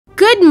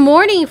Good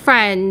morning,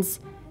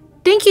 friends!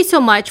 Thank you so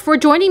much for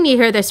joining me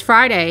here this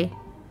Friday.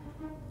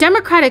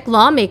 Democratic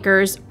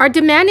lawmakers are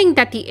demanding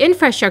that the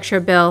infrastructure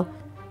bill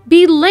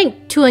be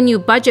linked to a new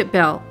budget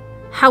bill.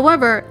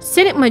 However,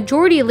 Senate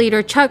Majority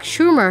Leader Chuck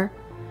Schumer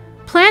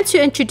plans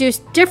to introduce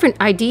different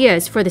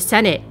ideas for the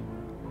Senate.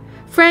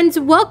 Friends,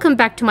 welcome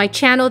back to my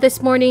channel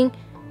this morning.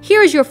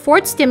 Here is your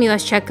fourth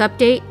stimulus check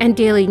update and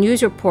daily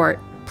news report.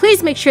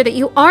 Please make sure that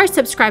you are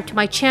subscribed to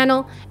my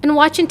channel and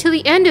watch until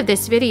the end of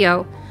this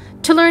video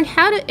to learn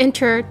how to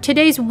enter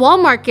today's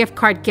Walmart gift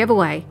card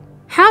giveaway.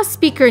 House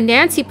Speaker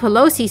Nancy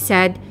Pelosi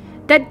said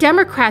that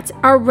Democrats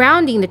are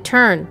rounding the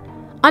turn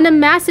on a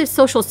massive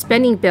social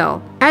spending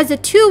bill as the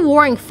two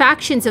warring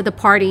factions of the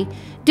party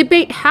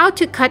debate how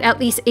to cut at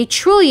least $1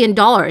 trillion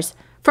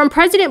from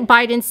President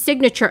Biden's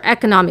signature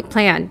economic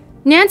plan.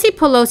 Nancy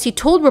Pelosi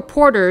told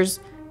reporters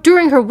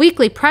during her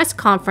weekly press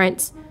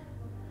conference,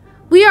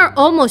 "We are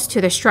almost to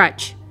the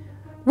stretch.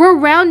 We're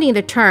rounding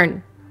the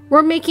turn.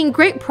 We're making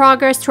great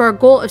progress to our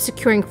goal of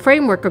securing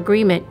framework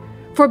agreement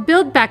for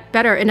Build Back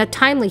Better in a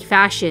timely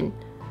fashion.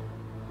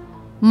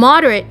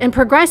 Moderate and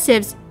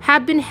progressives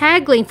have been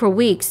haggling for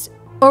weeks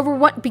over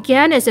what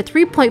began as a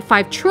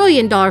 $3.5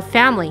 trillion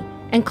family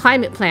and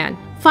climate plan,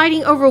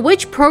 fighting over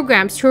which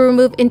programs to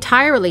remove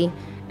entirely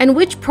and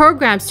which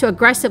programs to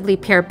aggressively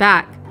pare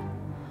back.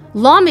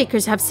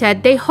 Lawmakers have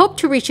said they hope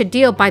to reach a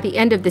deal by the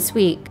end of this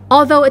week,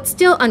 although it's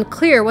still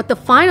unclear what the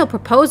final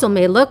proposal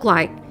may look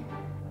like.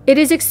 It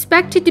is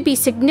expected to be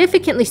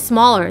significantly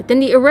smaller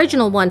than the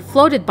original one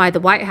floated by the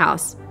White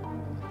House.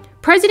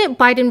 President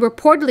Biden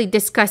reportedly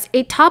discussed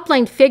a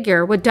top-line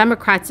figure with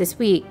Democrats this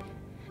week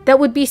that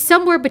would be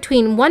somewhere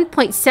between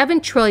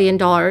 $1.7 trillion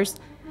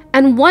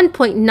and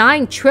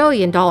 $1.9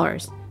 trillion.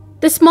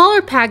 The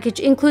smaller package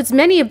includes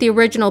many of the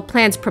original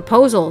plan's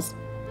proposals,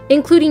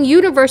 including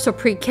universal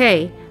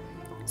pre-K,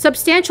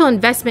 substantial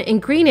investment in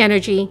green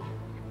energy,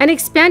 and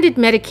expanded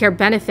Medicare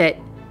benefit.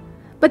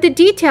 But the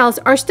details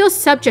are still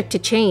subject to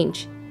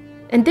change,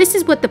 and this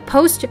is what the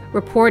Post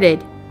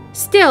reported.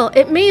 Still,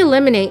 it may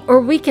eliminate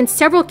or weaken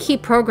several key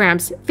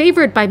programs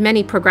favored by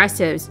many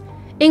progressives,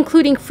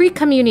 including free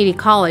community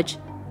college,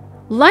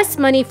 less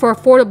money for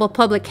affordable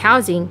public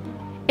housing,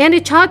 and a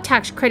child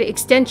tax credit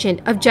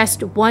extension of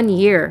just 1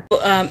 year.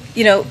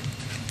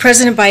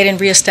 President Biden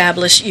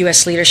reestablished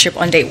U.S. leadership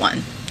on day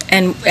one.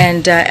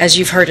 And as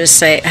you've heard us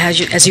say,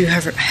 as you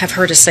have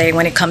heard us say,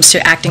 when it comes to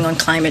acting on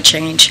climate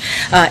change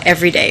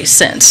every day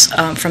since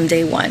from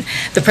day one,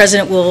 the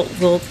president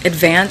will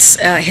advance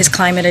his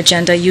climate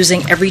agenda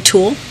using every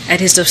tool at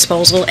his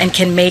disposal and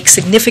can make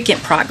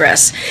significant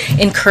progress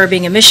in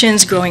curbing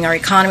emissions, growing our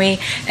economy,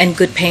 and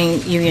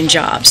good-paying union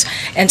jobs.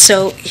 And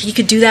so he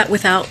could do that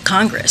without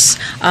Congress.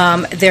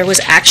 There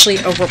was actually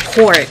a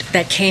report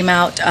that came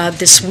out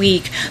this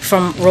week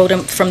from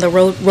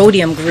the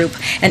Rhodium Group,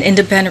 an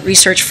independent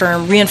research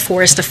firm,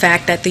 reinforced the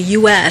fact that the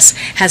U.S.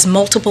 has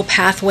multiple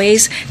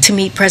pathways to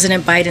meet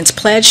President Biden's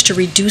pledge to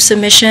reduce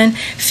emission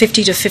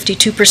 50 to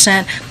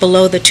 52%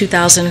 below the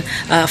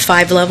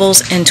 2005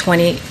 levels in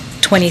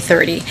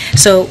 2030.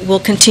 So we'll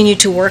continue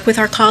to work with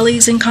our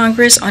colleagues in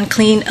Congress on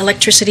clean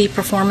electricity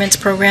performance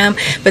program,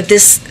 but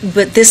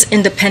this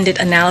independent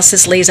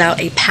analysis lays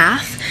out a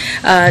path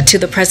to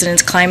the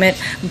president's climate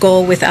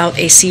goal without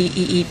a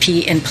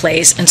CEEP in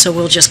place, and so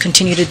we'll just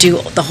continue to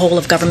do the whole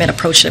of government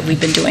approach that we've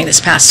been doing this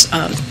past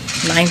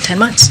 9-10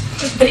 months.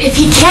 But if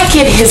he can't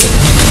get his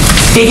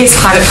biggest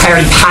climate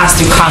priority passed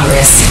through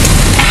Congress,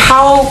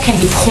 how can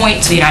he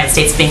point to the United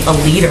States being a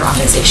leader on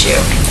this issue?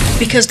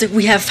 Because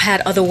we have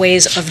had other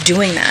ways of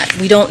doing that.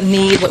 We don't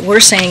need, what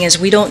we're saying is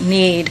we don't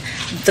need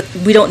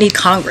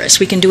Congress.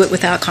 We can do it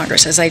without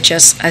Congress, as I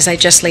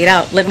just laid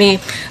out. Let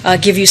me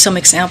give you some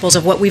examples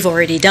of what we've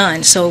already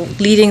done. So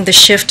leading the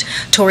shift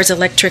towards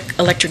electric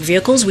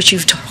vehicles, which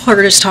you've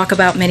heard us talk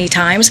about many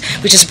times,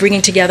 which is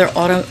bringing together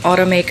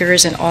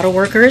automakers and auto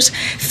workers,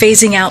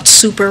 phasing out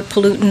super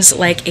pollutants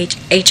like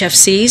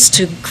HFCs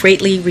to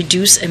greatly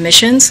reduce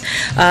emissions,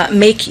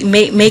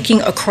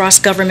 making a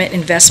cross-government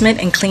investment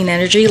in clean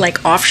energy like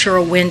offshore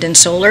wind and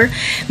solar,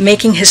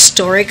 making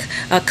historic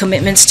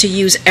commitments to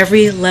use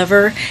every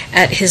lever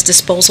at his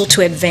disposal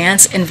to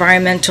advance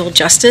environmental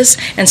justice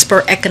and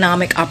spur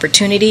economic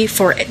opportunity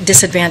for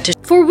disadvantaged.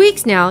 For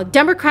weeks now,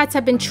 Democrats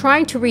have been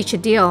trying to reach a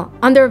deal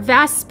on their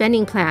vast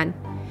spending plan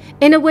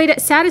in a way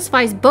that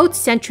satisfies both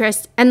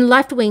centrist and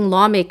left-wing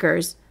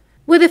lawmakers.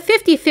 With a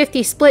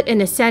 50-50 split in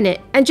the Senate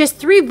and just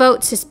 3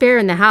 votes to spare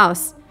in the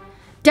House,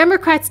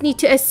 Democrats need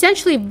to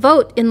essentially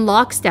vote in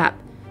lockstep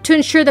to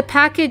ensure the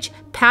package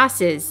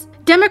passes.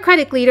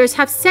 Democratic leaders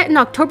have set an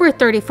October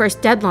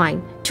 31st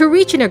deadline to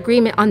reach an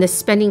agreement on this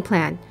spending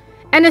plan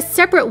and a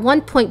separate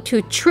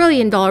 $1.2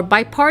 trillion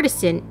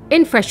bipartisan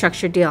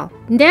infrastructure deal.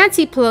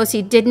 Nancy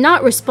Pelosi did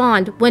not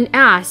respond when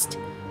asked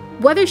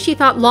whether she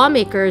thought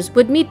lawmakers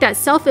would meet that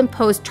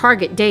self-imposed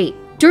target date.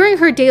 During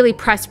her daily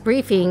press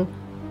briefing,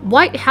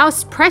 White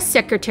House Press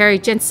Secretary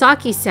Jen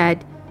Psaki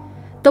said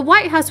the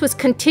White House was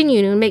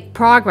continuing to make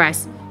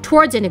progress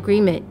towards an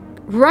agreement.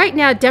 Right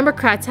now,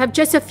 Democrats have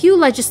just a few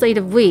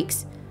legislative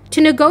weeks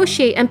to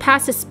negotiate and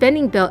pass a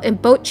spending bill in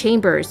both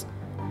chambers,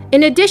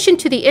 in addition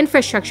to the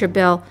infrastructure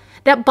bill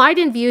that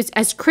Biden views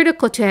as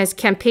critical to his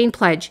campaign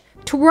pledge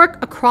to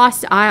work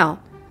across the aisle.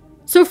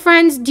 So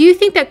friends, do you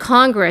think that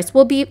Congress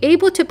will be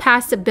able to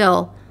pass a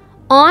bill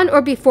on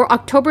or before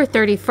October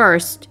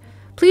 31st?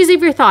 Please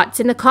leave your thoughts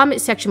in the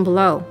comment section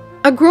below.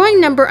 A growing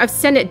number of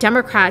Senate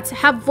Democrats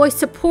have voiced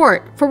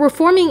support for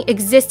reforming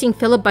existing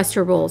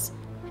filibuster rules,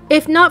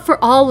 if not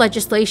for all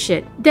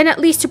legislation, then at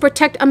least to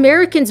protect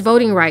Americans'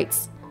 voting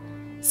rights.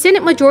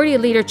 Senate Majority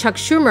Leader Chuck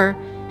Schumer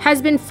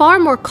has been far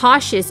more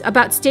cautious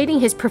about stating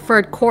his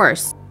preferred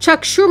course.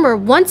 Chuck Schumer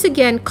once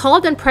again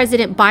called on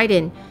President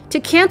Biden to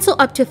cancel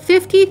up to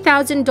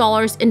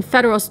 $50,000 in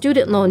federal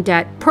student loan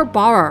debt per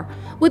borrower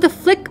with a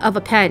flick of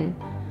a pen.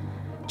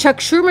 Chuck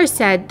Schumer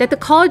said that the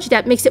college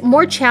debt makes it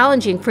more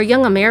challenging for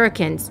young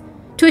Americans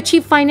to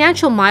achieve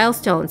financial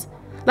milestones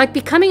like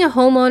becoming a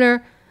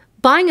homeowner,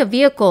 buying a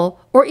vehicle,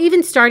 or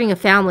even starting a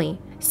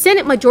family.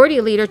 Senate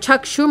Majority Leader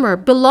Chuck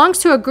Schumer belongs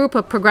to a group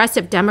of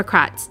progressive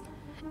Democrats,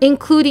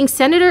 including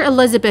Senator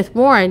Elizabeth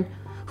Warren,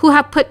 who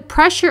have put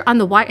pressure on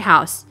the White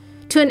House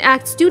to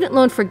enact student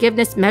loan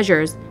forgiveness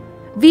measures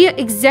via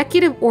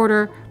executive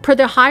order per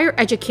the Higher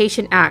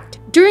Education Act.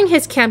 During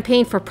his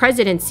campaign for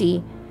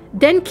presidency,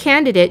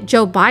 then-candidate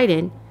Joe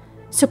Biden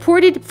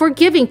supported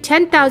forgiving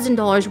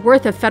 $10,000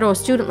 worth of federal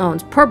student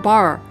loans per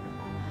borrower.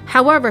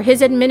 However,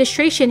 his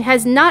administration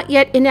has not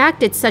yet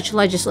enacted such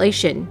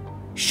legislation.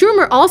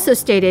 Schumer also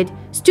stated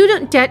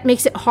student debt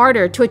makes it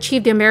harder to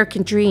achieve the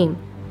American dream,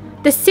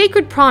 the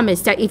sacred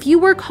promise that if you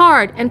work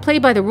hard and play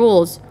by the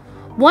rules,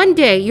 one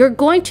day you're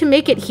going to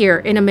make it here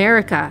in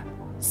America.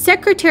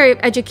 Secretary of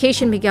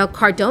Education Miguel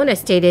Cardona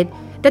stated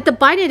that the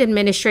Biden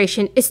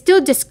administration is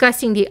still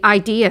discussing the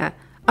idea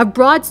of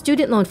broad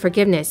student loan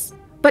forgiveness.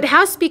 But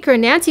House Speaker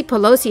Nancy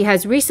Pelosi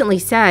has recently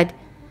said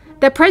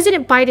that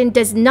President Biden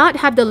does not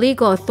have the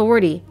legal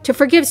authority to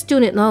forgive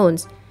student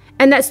loans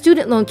and that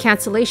student loan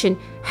cancellation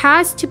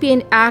has to be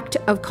an act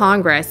of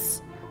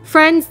Congress.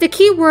 Friends, the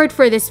key word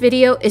for this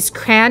video is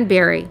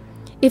cranberry.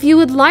 If you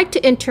would like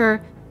to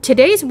enter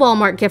today's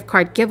Walmart gift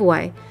card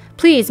giveaway,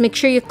 please make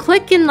sure you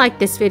click and like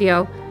this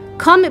video,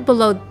 comment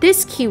below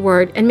this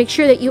keyword, and make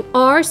sure that you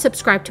are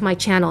subscribed to my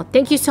channel.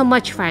 Thank you so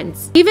much,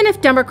 friends. Even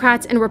if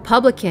Democrats and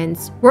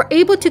Republicans were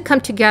able to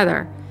come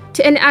together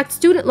to enact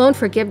student loan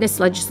forgiveness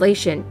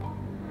legislation,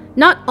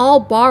 not all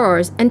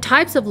borrowers and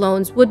types of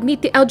loans would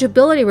meet the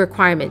eligibility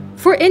requirement.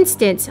 For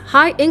instance,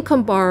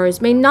 high-income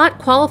borrowers may not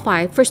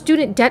qualify for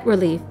student debt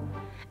relief,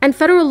 and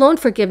federal loan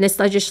forgiveness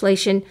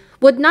legislation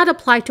would not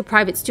apply to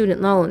private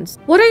student loans.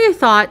 What are your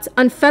thoughts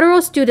on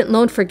federal student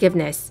loan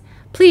forgiveness?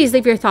 Please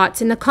leave your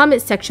thoughts in the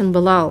comment section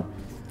below.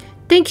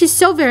 Thank you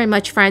so very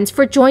much, friends,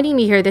 for joining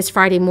me here this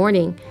Friday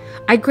morning.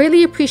 I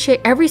greatly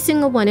appreciate every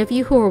single one of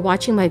you who are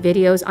watching my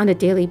videos on a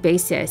daily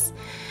basis.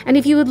 And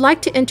if you would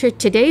like to enter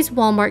today's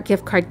Walmart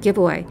gift card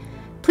giveaway,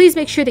 please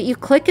make sure that you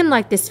click and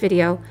like this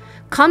video,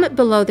 comment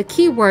below the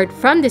keyword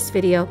from this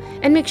video,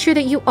 and make sure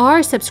that you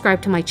are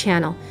subscribed to my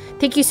channel.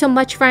 Thank you so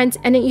much, friends,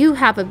 and you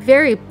have a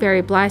very,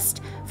 very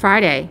blessed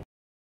Friday.